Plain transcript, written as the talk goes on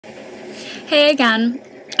Hey again.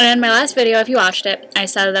 In my last video, if you watched it, I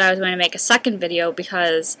said that I was going to make a second video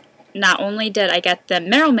because not only did I get the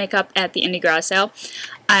mineral makeup at the indie garage sale,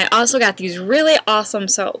 I also got these really awesome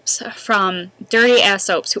soaps from Dirty Ass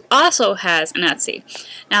Soaps, who also has an Etsy.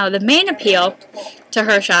 Now, the main appeal to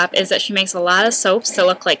her shop is that she makes a lot of soaps that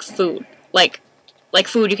look like food, like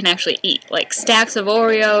food you can actually eat, like stacks of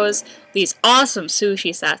Oreos, these awesome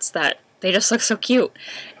sushi sets that they just look so cute.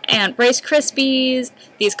 And Rice Krispies,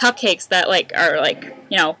 these cupcakes that are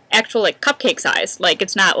you know, actual cupcake size. Like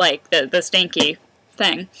it's not like the stinky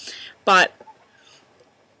thing. But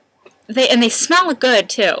they smell good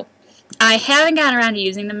too. I haven't gotten around to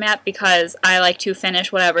using them yet because I like to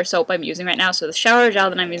finish whatever soap I'm using right now. So the shower gel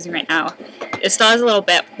that I'm using right now, it still has a little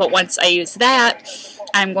bit, but once I use that,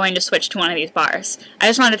 I'm going to switch to one of these bars. I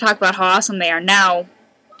just wanted to talk about how awesome they are now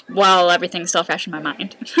while everything's still fresh in my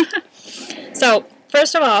mind. So,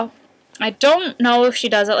 first of all, I don't know if she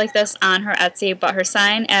does it like this on her Etsy, but her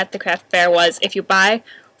sign at the craft fair was if you buy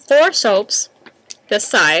 4 soaps this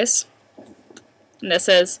size, and this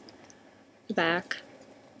is the back,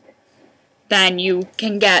 then you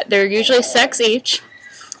can get, they're usually 6 each.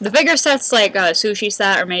 The bigger set's like a sushi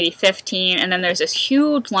set, or maybe 15, and then there's this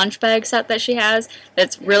huge lunch bag set that she has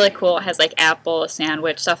that's really cool. It has like apple, a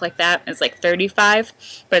sandwich, stuff like that. It's like 35,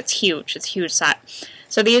 but it's huge. It's a huge set.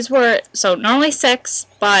 So these were, so normally 6,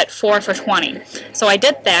 but 4 for 20. So I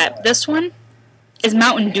did that. This one is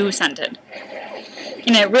Mountain Dew scented.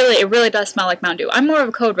 And it really does smell like Mountain Dew. I'm more of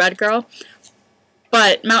a Code Red girl,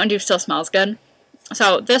 but Mountain Dew still smells good.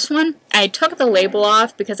 So this one, I took the label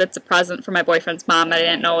off because it's a present for my boyfriend's mom. I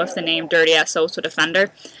didn't know if the name Dirty Ass Soaps would offend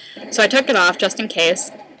her. So I took it off just in case.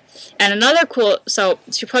 And another cool, so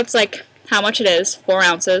she puts like how much it is, 4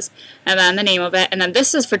 ounces, and then the name of it. And then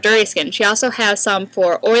this is for dirty skin. She also has some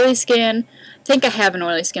for oily skin. I think I have an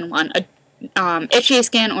oily skin one. Itchy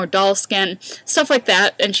skin or dull skin, stuff like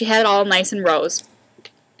that. And she had it all nice in rows.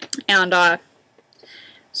 And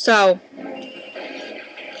so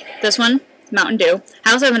this one, Mountain Dew.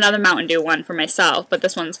 I also have another Mountain Dew one for myself, but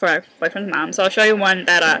this one's for my boyfriend's mom. So I'll show you one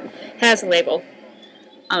that has a label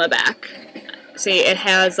on the back. See, it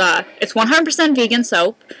has, it's 100% vegan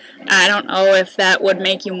soap. I don't know if that would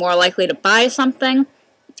make you more likely to buy something.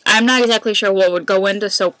 I'm not exactly sure what would go into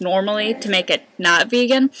soap normally to make it not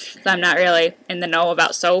vegan, so I'm not really in the know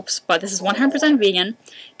about soaps, but this is 100% vegan,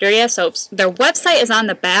 Dirty Ass Soaps. Their website is on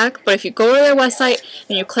the back, but if you go to their website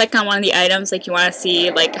and you click on one of the items, like you want to see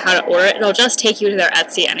like how to order it, it'll just take you to their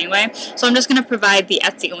Etsy anyway. So I'm just going to provide the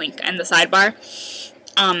Etsy link in the sidebar.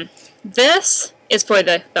 This is for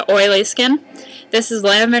the oily skin. This is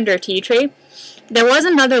Lavender Tea Tree. There was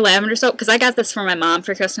another lavender soap, because I got this for my mom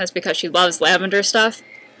for Christmas because she loves lavender stuff.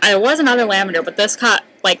 There was another lavender, but this caught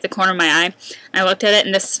like the corner of my eye. I looked at it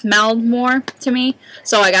and this smelled more to me,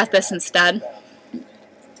 so I got this instead.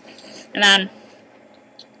 And then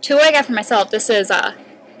 2 I got for myself. This is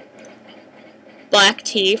black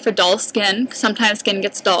tea for dull skin. Sometimes skin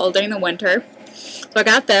gets dull during the winter. So I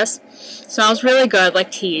got this. Smells really good,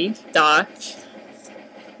 like tea. Duh.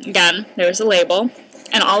 Again, there's a label.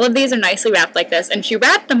 And all of these are nicely wrapped like this. And she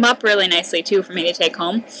wrapped them up really nicely too for me to take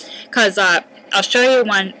home. Because I'll show you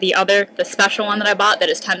the special one that I bought that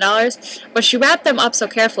is $10. But she wrapped them up so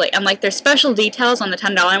carefully. And like there's special details on the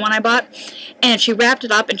 $10 one I bought. And she wrapped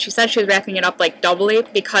it up, and she said she was wrapping it up like doubly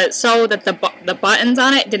because so that the buttons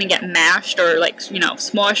on it didn't get mashed or like, you know,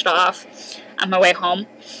 smushed off on my way home.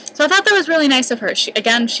 So I thought that was really nice of her.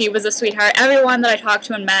 She was a sweetheart. Everyone that I talked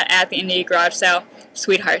to and met at the indie garage sale,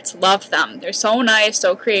 sweethearts. Love them. They're so nice,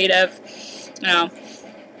 so creative. You know,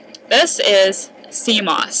 this is sea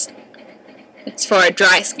moss. It's for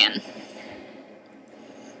dry skin.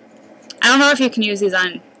 I don't know if you can use these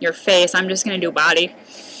on your face. I'm just going to do body.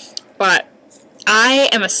 But I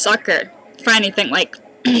am a sucker for anything like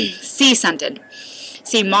sea scented.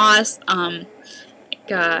 Sea moss,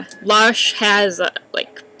 Lush has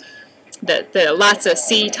like the lots of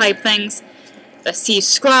sea type things. The sea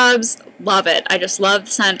scrubs, love it. I just love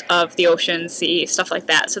the scent of the ocean, sea, stuff like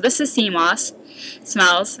that. So this is sea moss.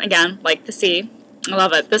 Smells, again, like the sea. I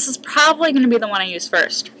love it. This is probably going to be the one I use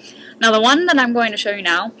first. Now the one that I'm going to show you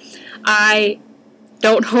now, I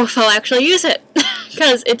don't know if I'll actually use it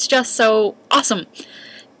because it's just so awesome.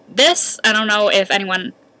 This, I don't know if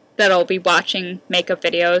anyone that'll be watching makeup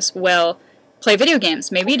videos will play video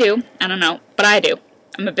games. Maybe you do. I don't know. But I do.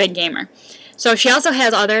 I'm a big gamer. So she also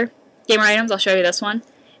has other gamer items. I'll show you this one.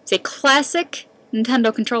 It's a classic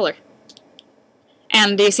Nintendo controller.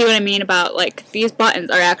 And do you see what I mean about, like, these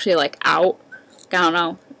buttons are actually, like, out. I don't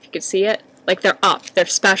know if you could see it. Like, they're up. They're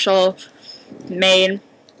special, made.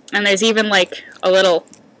 And there's even, like, a little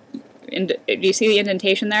do you see the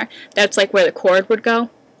indentation there? That's like where the cord would go.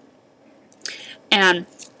 And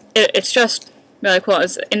it's just really cool.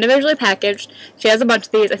 It's individually packaged. She has a bunch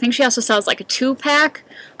of these. I think she also sells like a 2-pack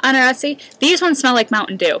on her Etsy. These ones smell like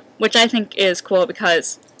Mountain Dew, which I think is cool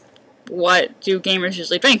because what do gamers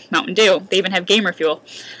usually drink? Mountain Dew. They even have gamer fuel.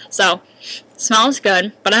 So, smells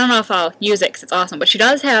good, but I don't know if I'll use it because it's awesome. But she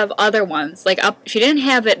does have other ones. Like she didn't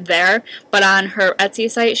have it there, but on her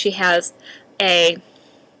Etsy site she has a,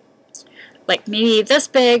 like maybe this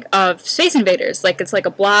big of Space Invaders. Like it's like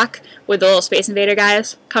a block with the little Space Invader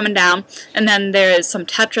guys coming down, and then there's some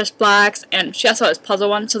Tetris blocks, and she also has puzzle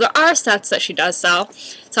ones. So there are sets that she does sell,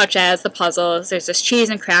 such as the puzzles. There's this cheese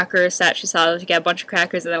and crackers set she sells. You get a bunch of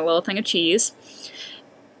crackers and then a little thing of cheese.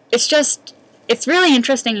 It's really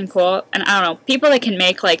interesting and cool, and I don't know, people that can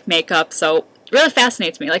make like makeup, so it really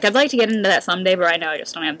fascinates me. Like I'd like to get into that someday, but right now I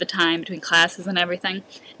just don't have the time between classes and everything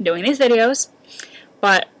and doing these videos.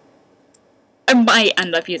 But I might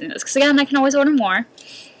end up using this, because again, I can always order more.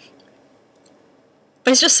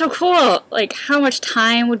 But it's just so cool, like how much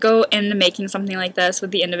time would go into making something like this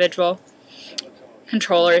with the individual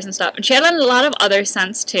controllers and stuff. And she had a lot of other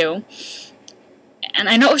scents too. And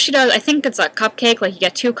I know she does, I think it's a cupcake, like you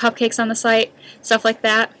get 2 cupcakes on the site, stuff like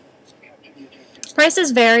that.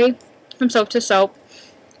 Prices vary from soap to soap.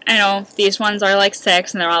 I know these ones are like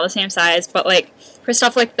 6 and they're all the same size, but like for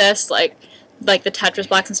stuff like this, like the Tetris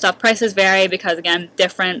blocks and stuff, prices vary because again,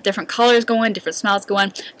 different colors go in, different smells go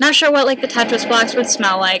in. Not sure what like the Tetris blocks would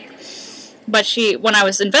smell like, but when I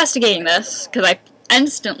was investigating this, because I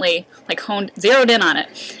instantly like zeroed in on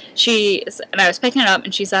it, and I was picking it up,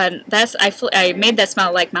 and she said, I made that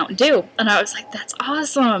smell like Mountain Dew, and I was like, that's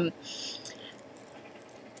awesome.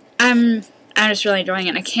 I'm just really enjoying it,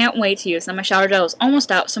 and I can't wait to use them. My shower gel is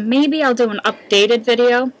almost out, so maybe I'll do an updated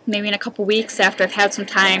video, maybe in a couple weeks after I've had some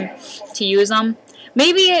time to use them.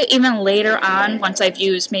 Maybe even later on, once I've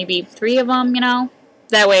used maybe 3 of them, you know?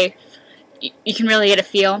 That way, you can really get a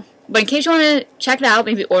feel. But in case you want to check it out,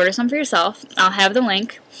 maybe order some for yourself, I'll have the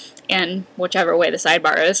link in whichever way the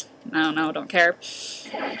sidebar is. I don't know, don't care.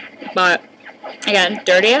 But, again,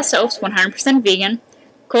 Dirty Ass Soaps, 100% vegan,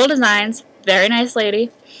 cool designs, very nice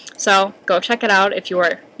lady. So, go check it out if you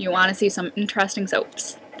want to see some interesting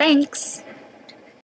soaps. Thanks!